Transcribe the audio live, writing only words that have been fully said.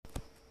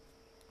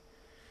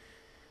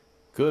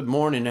Good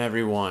morning,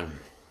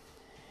 everyone.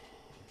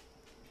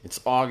 It's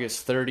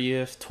August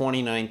 30th,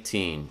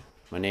 2019.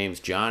 My name's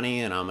Johnny,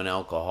 and I'm an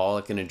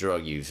alcoholic and a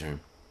drug user.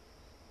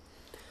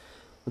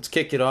 Let's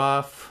kick it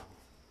off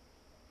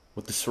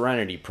with the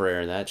Serenity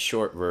Prayer, that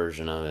short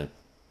version of it.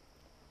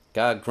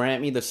 God,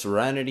 grant me the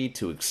serenity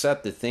to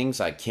accept the things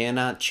I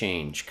cannot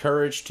change,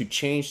 courage to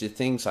change the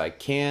things I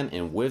can,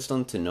 and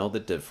wisdom to know the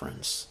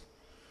difference.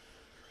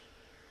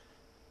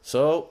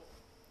 So,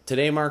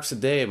 today marks the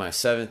day of my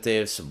 7th day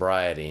of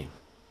sobriety.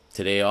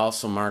 Today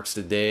also marks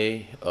the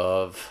day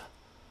of,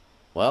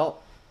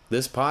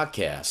 this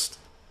podcast.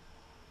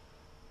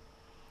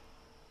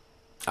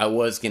 I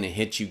was going to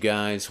hit you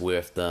guys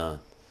with the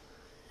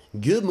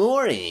good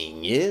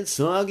morning, it's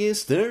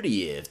August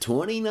 30th,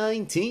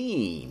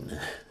 2019.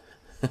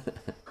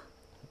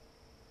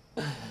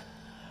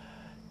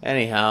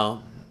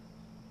 Anyhow,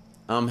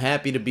 I'm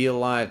happy to be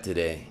alive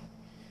today.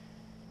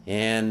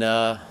 And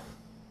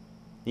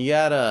you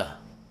gotta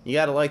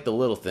like the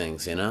little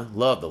things,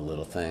 love the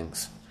little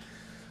things.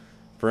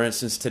 For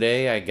instance,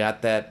 today I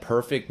got that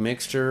perfect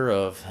mixture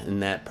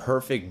and that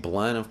perfect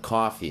blend of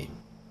coffee.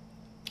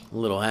 A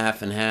little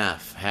half and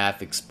half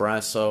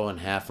espresso and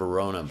half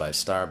Arona by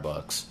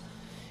Starbucks.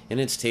 And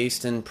it's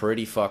tasting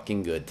pretty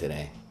fucking good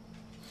today.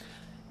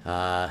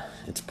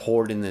 It's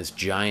poured in this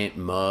giant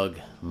mug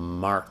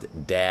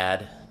marked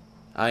Dad.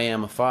 I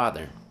am a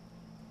father.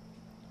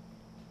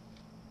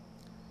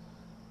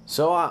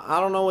 So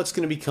I don't know what's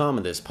going to become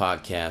of this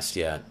podcast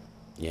yet.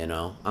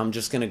 I'm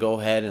just going to go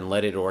ahead and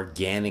let it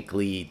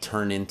organically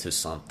turn into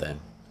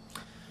something.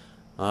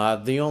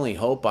 The only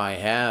hope I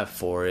have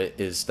for it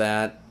is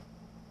that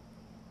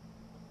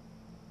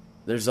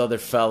there's other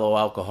fellow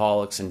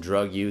alcoholics and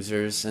drug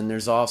users, and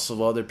there's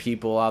also other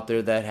people out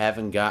there that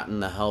haven't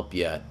gotten the help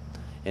yet.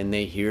 And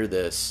they hear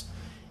this,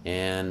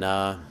 and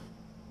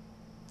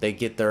they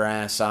get their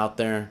ass out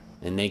there,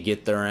 and they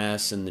get their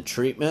ass in the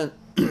treatment,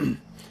 and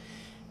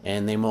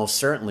they most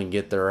certainly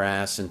get their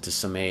ass into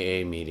some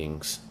AA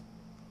meetings.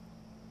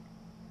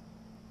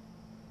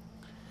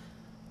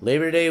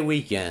 Labor Day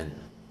weekend.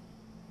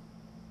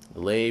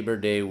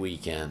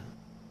 The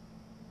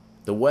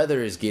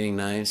weather is getting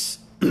nice.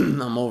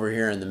 I'm over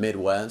here in the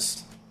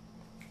Midwest.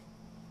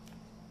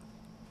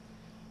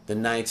 The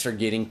nights are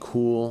getting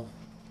cool.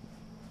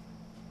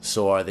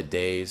 So are the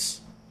days.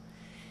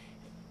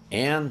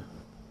 And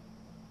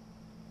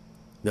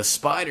the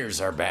spiders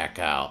are back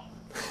out.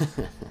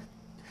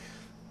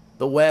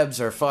 The webs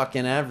are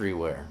fucking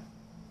everywhere.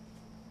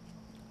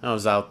 I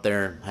was out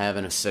there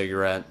having a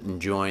cigarette,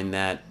 enjoying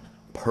that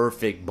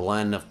perfect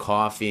blend of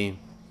coffee,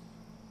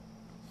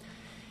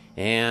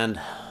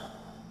 and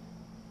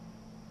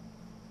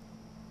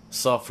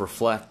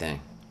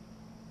self-reflecting.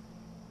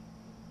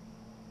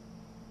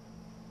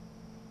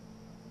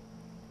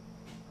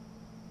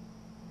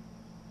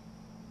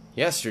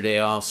 Yesterday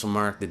also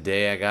marked the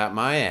day I got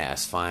my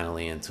ass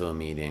finally into a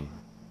meeting.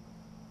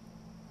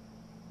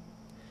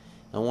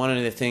 And one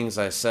of the things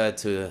I said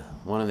to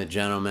one of the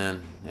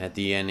gentlemen at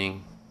the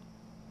ending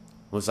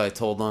was I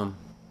told them,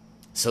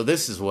 so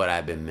this is what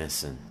I've been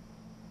missing.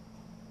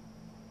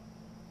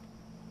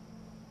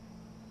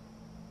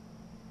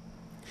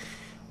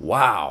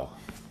 Wow.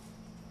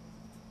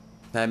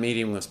 That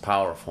meeting was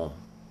powerful.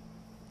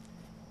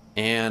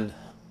 And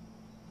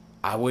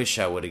I wish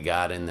I would have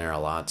got in there a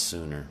lot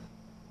sooner.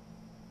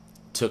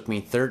 It took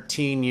me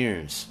 13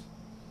 years.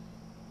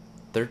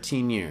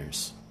 13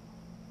 years.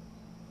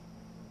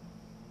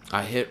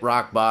 I hit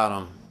rock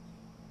bottom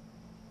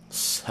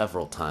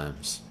several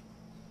times.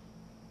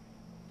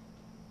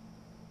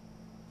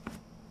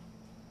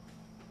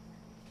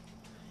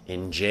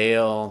 In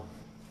jail,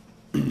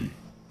 in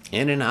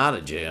and out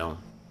of jail,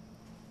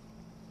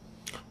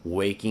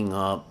 waking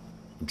up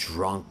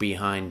drunk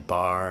behind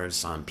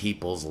bars, on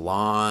people's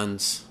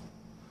lawns,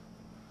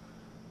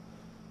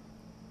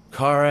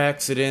 car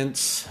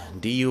accidents,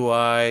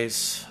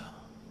 DUIs.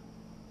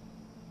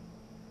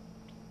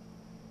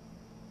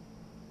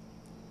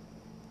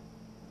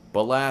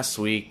 But last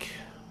week,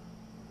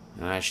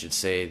 and I should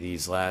say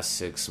these last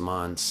 6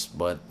 months,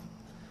 but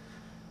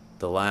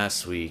the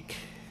last week,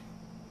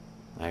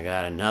 I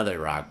got another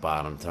rock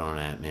bottom thrown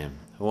at me.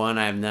 One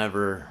I've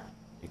never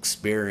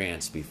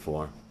experienced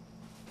before.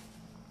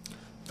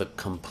 The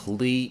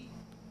complete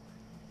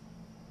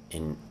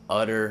and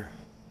utter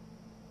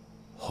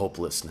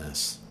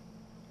hopelessness.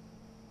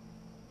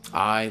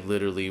 I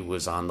literally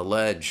was on the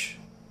ledge.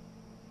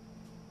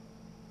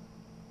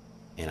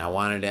 And I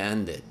wanted to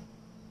end it.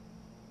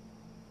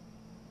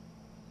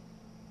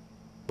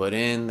 But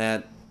in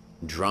that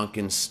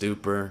drunken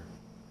stupor,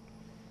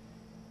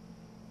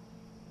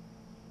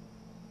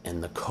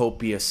 and the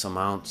copious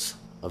amounts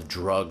of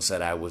drugs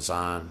that I was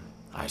on,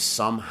 I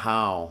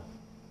somehow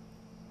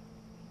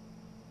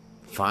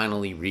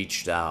finally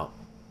reached out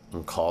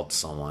and called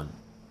someone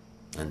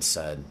and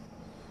said,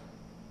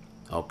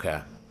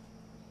 okay,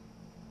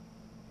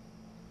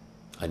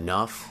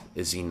 enough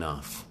is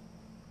enough.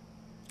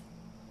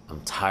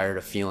 I'm tired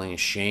of feeling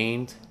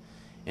ashamed,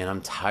 and I'm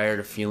tired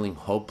of feeling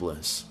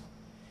hopeless.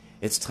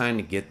 It's time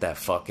to get that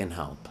fucking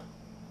help.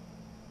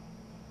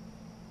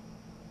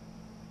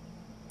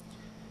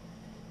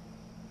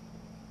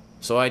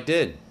 So I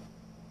did.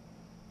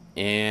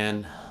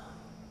 And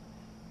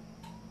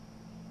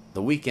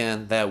that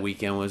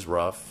weekend was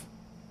rough.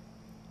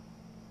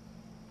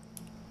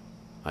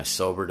 I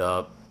sobered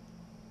up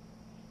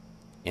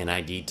and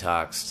I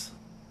detoxed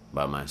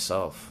by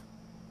myself.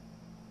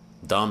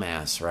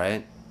 Dumbass,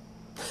 right?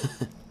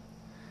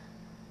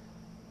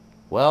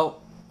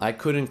 Well, I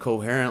couldn't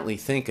coherently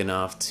think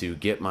enough to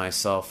get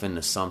myself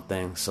into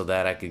something so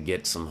that I could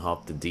get some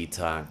help to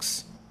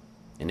detox.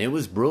 And it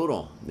was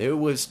brutal. It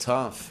was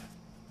tough.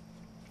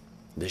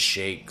 The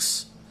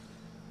shakes,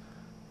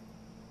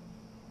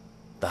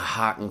 the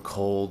hot and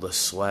cold, the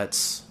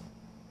sweats,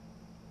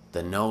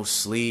 the no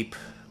sleep,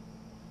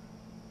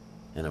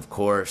 and of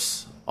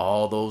course,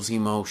 all those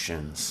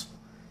emotions.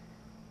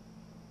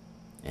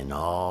 And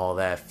all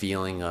that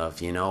feeling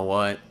of, you know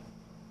what?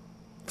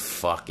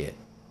 Fuck it.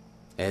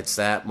 It's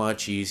that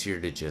much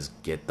easier to just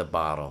get the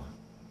bottle.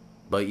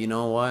 But you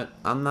know what?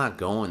 I'm not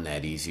going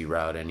that easy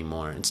route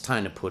anymore. It's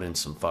time to put in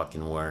some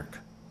fucking work.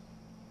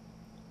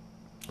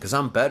 Because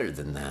I'm better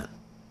than that.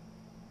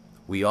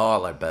 We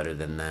all are better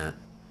than that.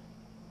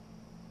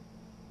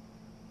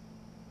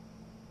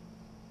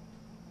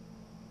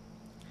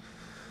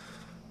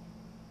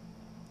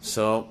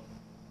 So,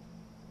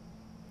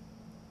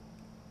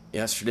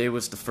 yesterday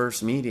was the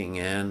first meeting,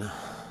 and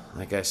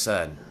like I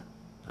said,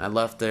 I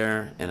left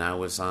there and I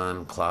was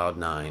on cloud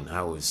nine.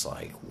 I was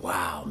like,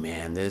 wow,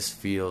 man, this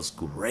feels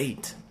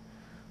great.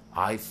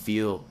 I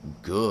feel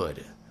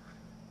good.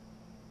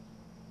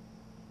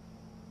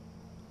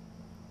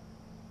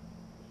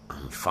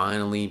 I'm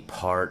finally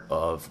part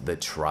of the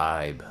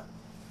tribe.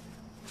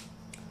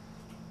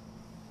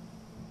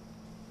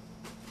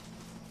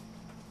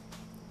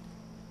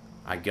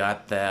 I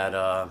got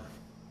that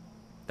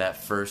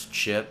first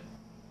chip,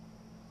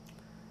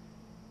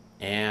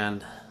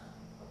 and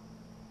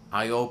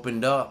I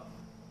opened up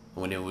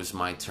when it was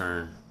my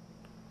turn.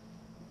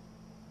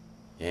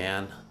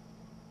 And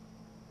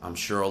I'm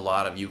sure a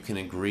lot of you can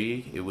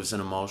agree it was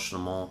an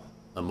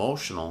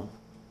emotional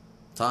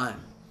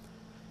time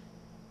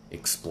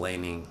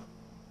explaining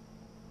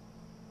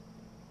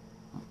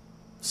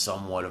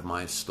somewhat of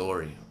my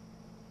story.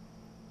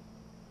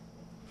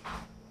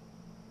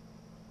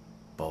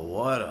 But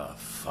what a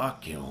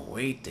fucking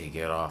weight to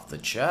get off the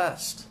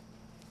chest.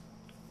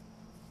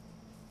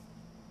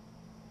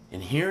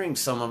 And hearing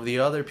some of the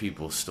other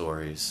people's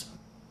stories,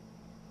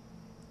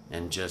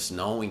 and just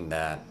knowing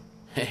that,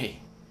 hey,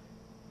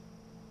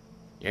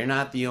 you're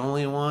not the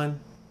only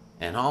one,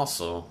 and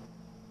also,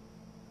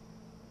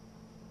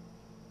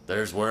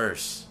 there's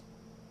worse,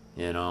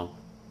 you know.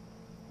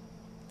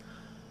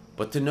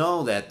 But to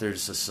know that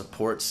there's a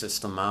support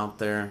system out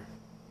there,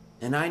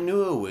 and I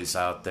knew it was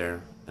out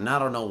there, and I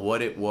don't know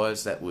what it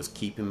was that was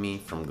keeping me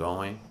from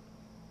going.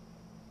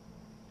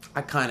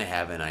 I kind of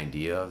have an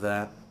idea of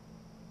that.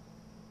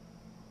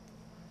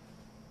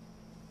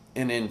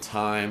 And in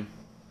time,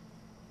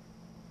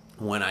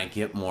 when I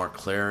get more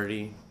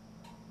clarity,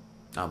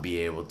 I'll be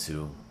able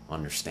to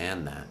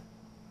understand that.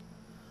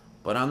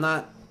 But I'm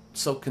not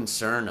so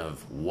concerned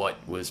of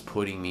what was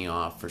putting me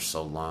off for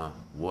so long.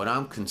 What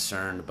I'm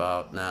concerned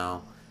about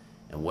now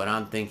and what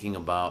I'm thinking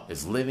about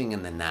is living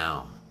in the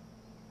now.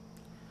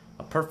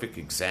 A perfect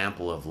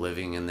example of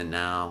living in the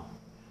now,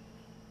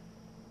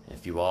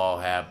 if you all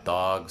have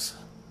dogs,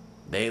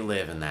 they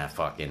live in that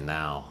fucking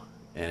now,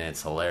 and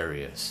it's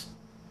hilarious.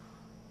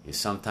 You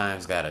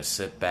sometimes gotta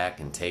sit back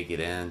and take it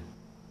in.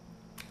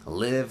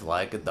 Live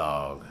like a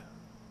dog.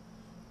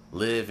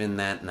 Live in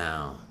that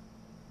now.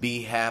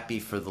 Be happy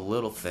for the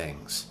little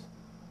things.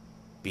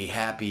 Be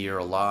happy you're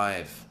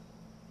alive.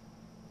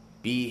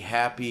 Be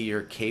happy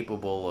you're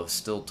capable of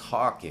still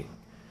talking.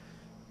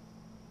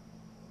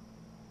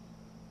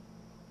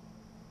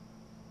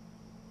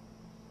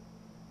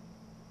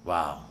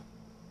 Wow.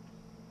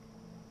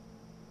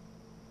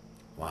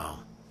 Wow.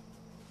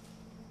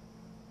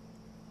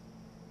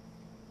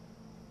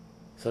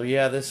 So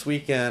yeah, this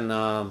weekend,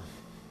 I'm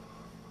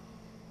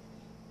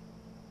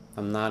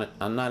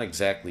not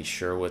exactly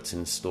sure what's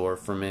in store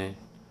for me.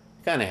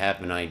 I kind of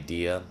have an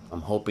idea.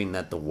 I'm hoping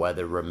that the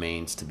weather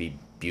remains to be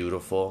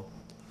beautiful.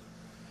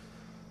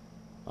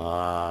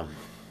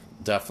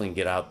 Definitely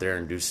get out there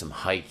and do some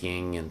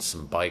hiking and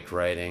some bike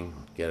riding.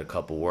 Get a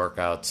couple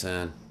workouts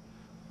in.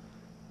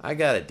 I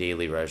got a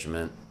daily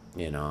regimen.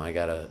 You know, I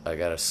got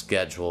a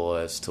schedule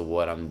as to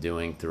what I'm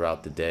doing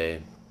throughout the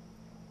day.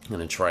 I'm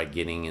gonna try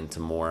getting into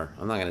more.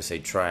 I'm not gonna say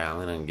try. I'm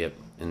gonna get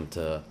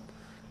into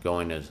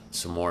going to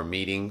some more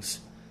meetings.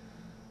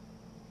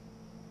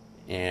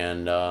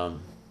 And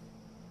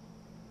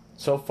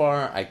so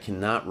far, I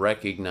cannot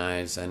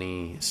recognize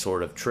any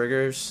sort of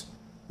triggers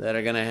that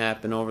are gonna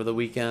happen over the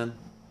weekend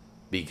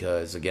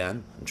because,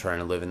 again, I'm trying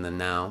to live in the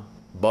now.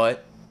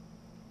 But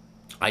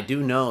I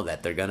do know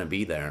that they're gonna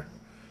be there.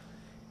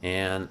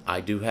 And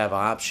I do have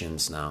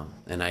options now.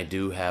 And I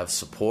do have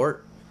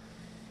support.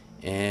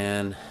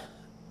 And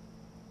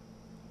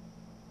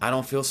I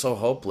don't feel so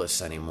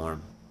hopeless anymore.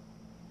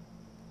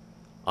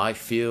 I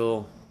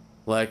feel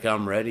like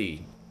I'm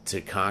ready to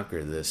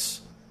conquer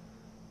this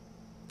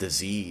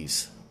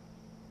disease.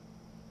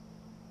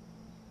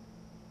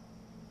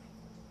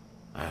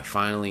 I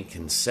finally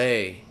can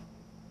say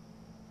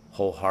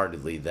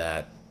wholeheartedly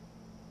that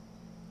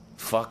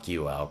fuck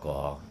you,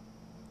 alcohol.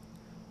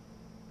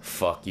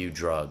 Fuck you,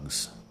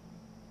 drugs.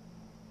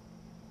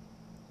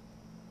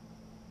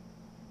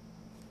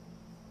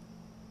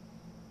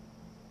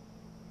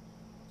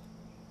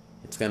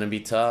 It's going to be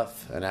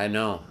tough, and I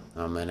know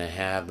I'm going to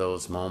have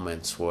those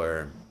moments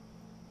where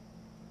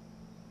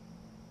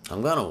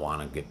I'm going to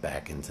want to get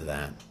back into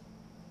that.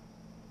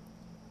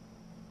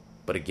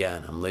 But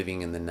again, I'm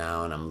living in the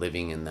now, and I'm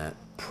living in that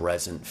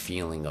present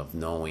feeling of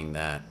knowing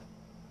that,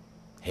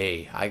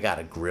 hey, I got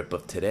a grip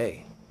of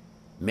today.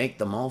 Make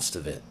the most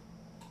of it.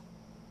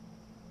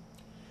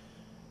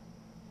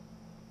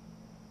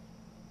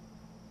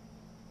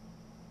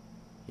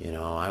 You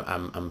know,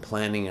 I'm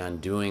planning on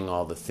doing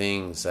all the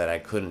things that I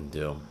couldn't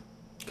do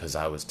because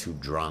I was too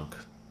drunk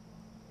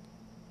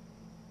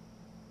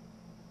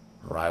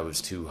or I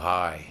was too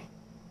high.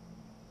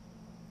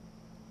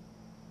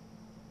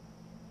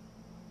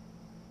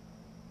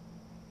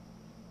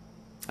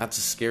 That's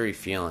a scary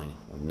feeling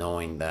of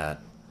knowing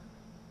that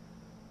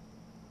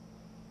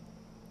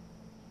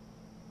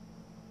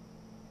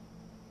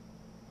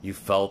you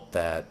felt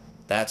that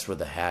that's where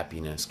the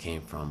happiness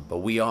came from. But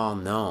we all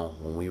know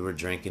when we were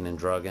drinking and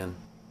drugging,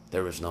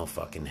 there was no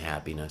fucking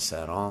happiness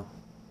at all.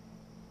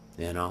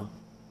 You know?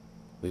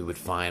 We would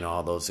find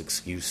all those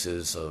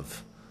excuses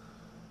of,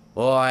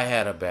 well, I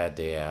had a bad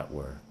day at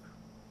work.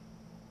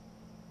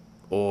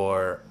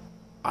 Or,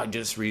 I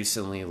just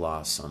recently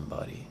lost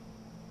somebody.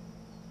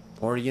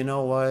 Or, you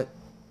know what?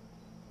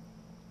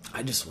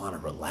 I just want to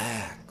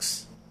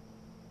relax.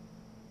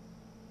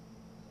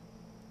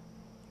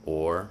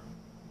 Or,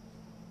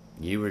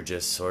 you were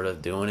just sort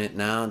of doing it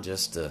now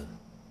just to,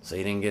 so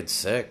you didn't get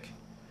sick.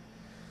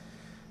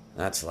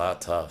 That's a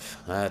lot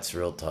tough. That's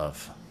real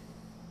tough.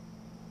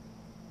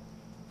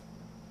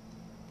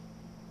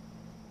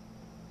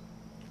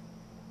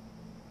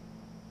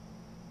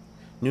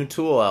 New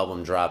Tool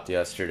album dropped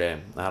yesterday.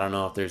 I don't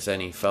know if there's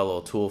any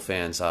fellow Tool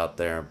fans out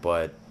there,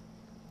 but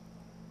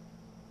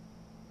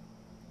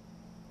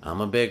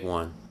I'm a big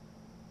one.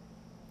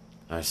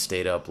 I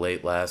stayed up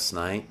late last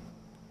night.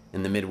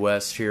 In the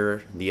Midwest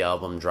here, the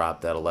album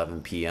dropped at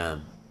 11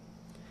 p.m.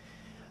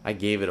 I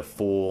gave it a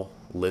full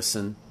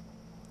listen,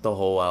 the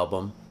whole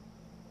album,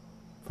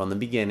 from the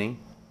beginning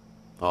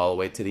all the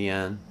way to the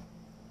end.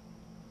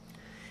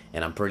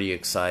 And I'm pretty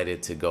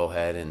excited to go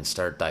ahead and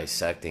start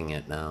dissecting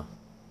it now.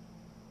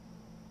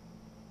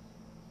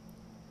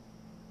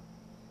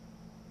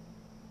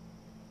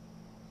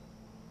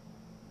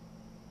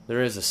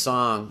 There is a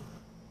song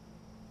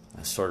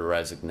that sort of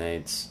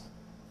resonates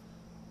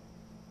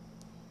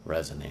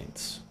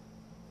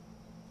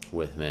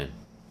with me.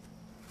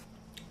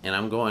 And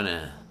I'm going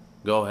to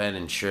go ahead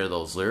and share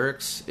those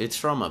lyrics. It's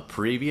from a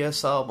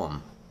previous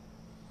album.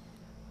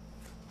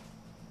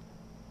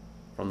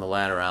 From the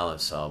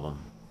Lateralis album.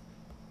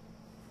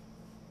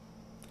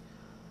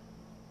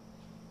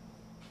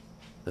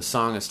 The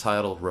song is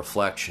titled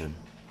Reflection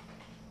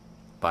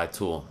by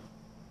Tool.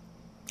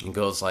 It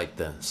goes like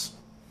this.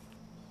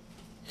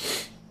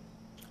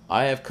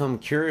 I have come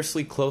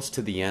curiously close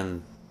to the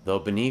end, though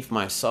beneath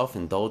my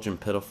self-indulgent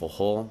pitiful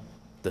hole,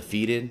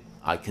 defeated,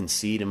 I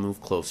concede and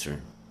move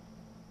closer.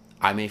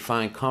 I may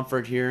find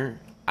comfort here,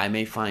 I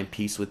may find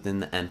peace within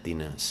the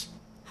emptiness.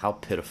 How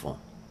pitiful.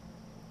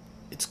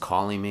 It's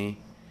calling me,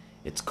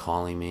 it's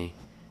calling me,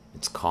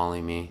 it's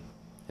calling me,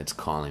 it's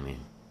calling me.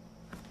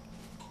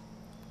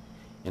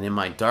 And in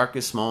my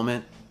darkest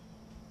moment,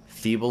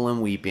 feeble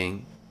and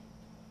weeping,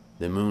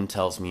 the moon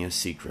tells me a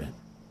secret,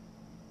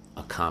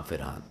 a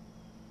confidant.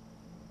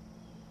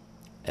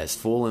 As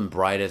full and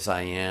bright as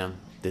I am,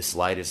 this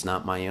light is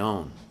not my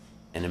own,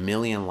 and a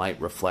million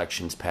light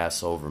reflections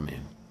pass over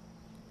me.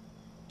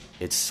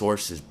 Its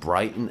source is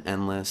bright and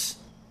endless.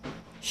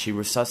 She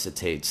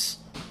resuscitates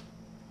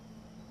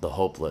the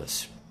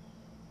hopeless.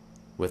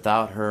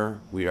 Without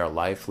her, we are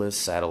lifeless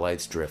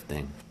satellites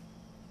drifting.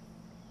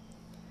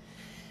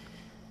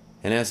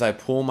 And as I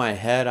pull my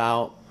head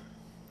out,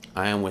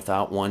 I am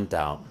without one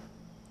doubt.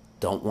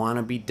 Don't want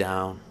to be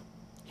down,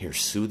 here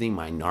soothing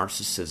my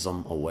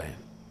narcissism away.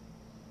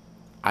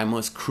 I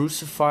must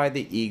crucify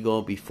the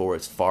ego before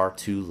it's far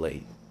too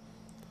late.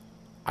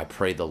 I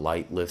pray the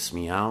light lifts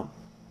me out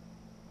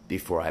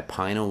before I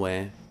pine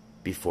away,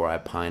 before I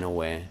pine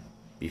away,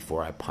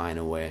 before I pine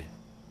away,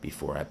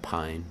 before I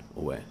pine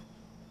away.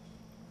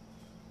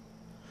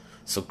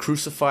 So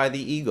crucify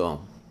the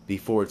ego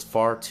before it's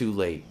far too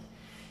late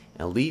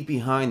and leave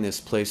behind this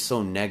place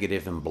so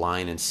negative and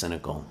blind and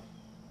cynical.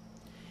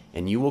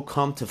 And you will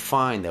come to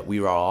find that we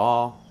are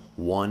all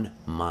one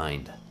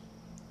mind,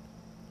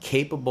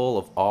 capable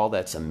of all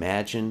that's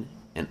imagined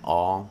and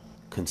all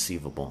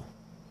conceivable.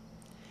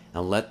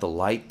 And let the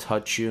light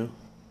touch you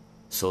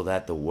so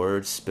that the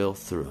words spill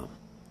through,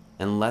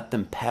 and let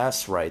them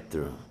pass right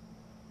through,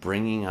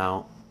 bringing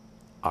out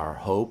our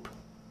hope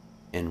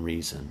and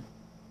reason.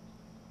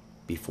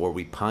 Before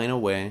we pine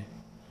away,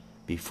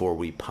 before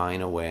we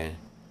pine away,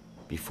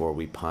 before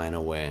we pine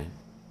away,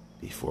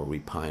 before we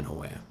pine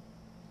away.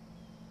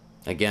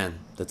 Again,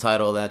 The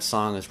title of that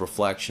song is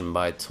Reflection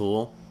by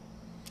Tool.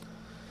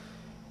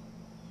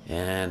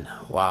 And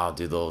wow,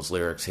 do those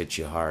lyrics hit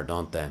you hard,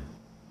 don't they?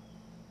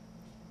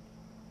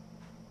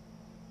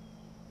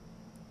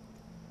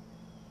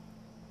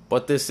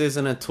 But this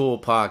isn't a Tool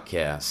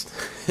podcast.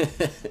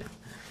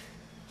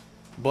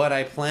 But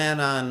I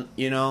plan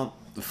on,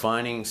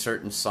 finding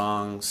certain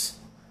songs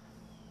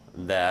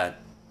that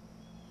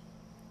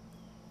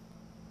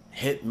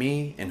hit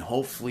me and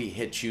hopefully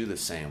hit you the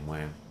same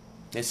way.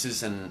 This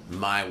isn't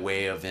my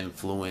way of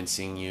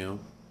influencing you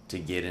to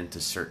get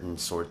into certain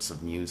sorts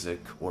of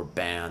music or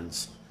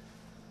bands.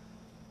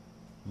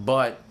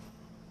 But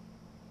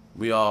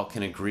we all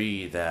can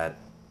agree that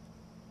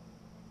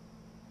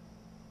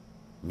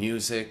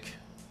music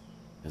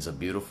is a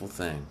beautiful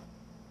thing.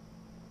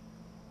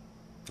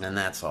 And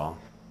that's all.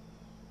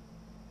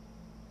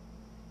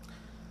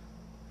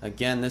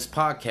 Again, this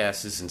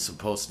podcast isn't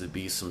supposed to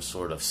be some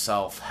sort of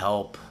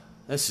self-help.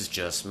 This is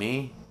just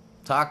me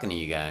talking to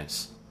you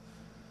guys.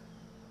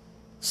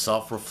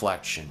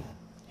 Self-reflection.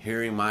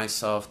 Hearing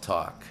myself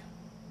talk.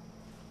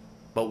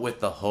 But with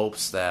the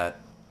hopes that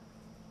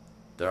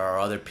there are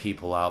other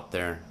people out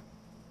there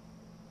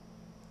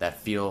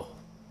that feel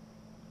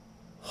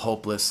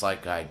hopeless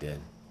like I did.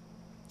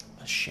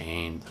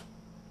 Ashamed.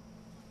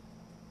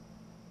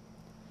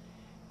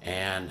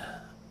 And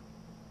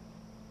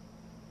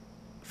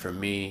for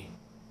me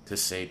to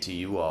say to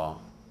you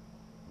all,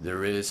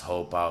 there is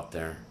hope out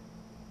there.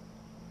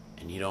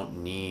 And you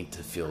don't need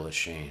to feel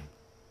ashamed.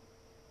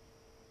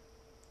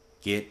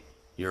 Get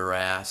your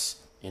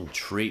ass in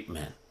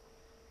treatment.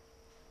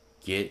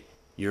 Get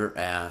your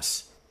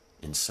ass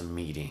in some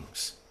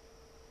meetings.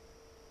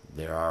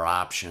 There are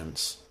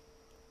options.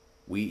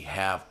 We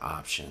have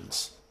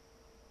options.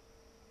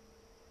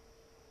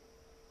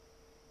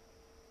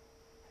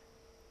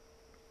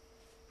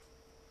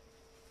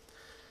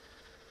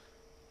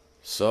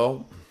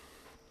 So,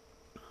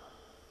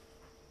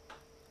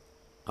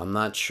 I'm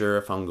not sure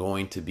if I'm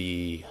going to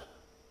be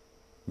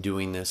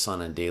doing this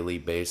on a daily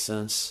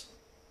basis,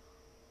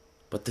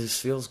 but this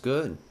feels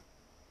good.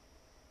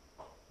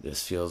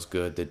 This feels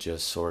good to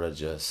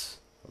just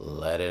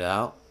let it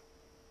out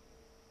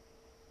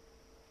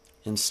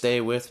and stay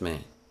with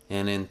me.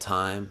 And in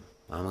time,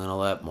 I'm going to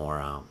let more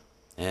out.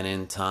 And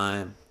in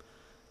time,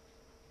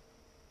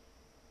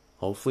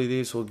 hopefully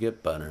these will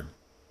get better.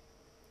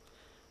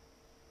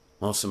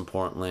 Most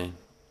importantly,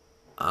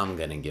 I'm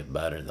going to get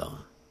better though.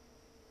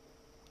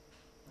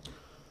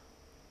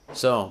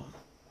 So,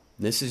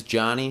 this is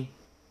Johnny,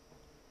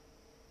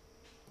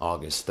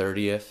 August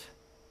 30th,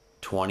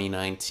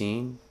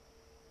 2019,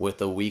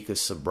 with a week of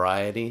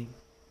sobriety.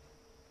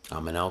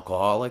 I'm an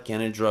alcoholic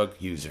and a drug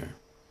user.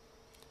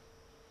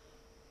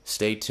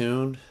 Stay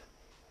tuned,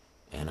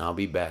 and I'll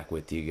be back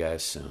with you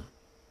guys soon.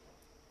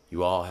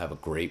 You all have a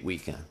great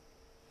weekend.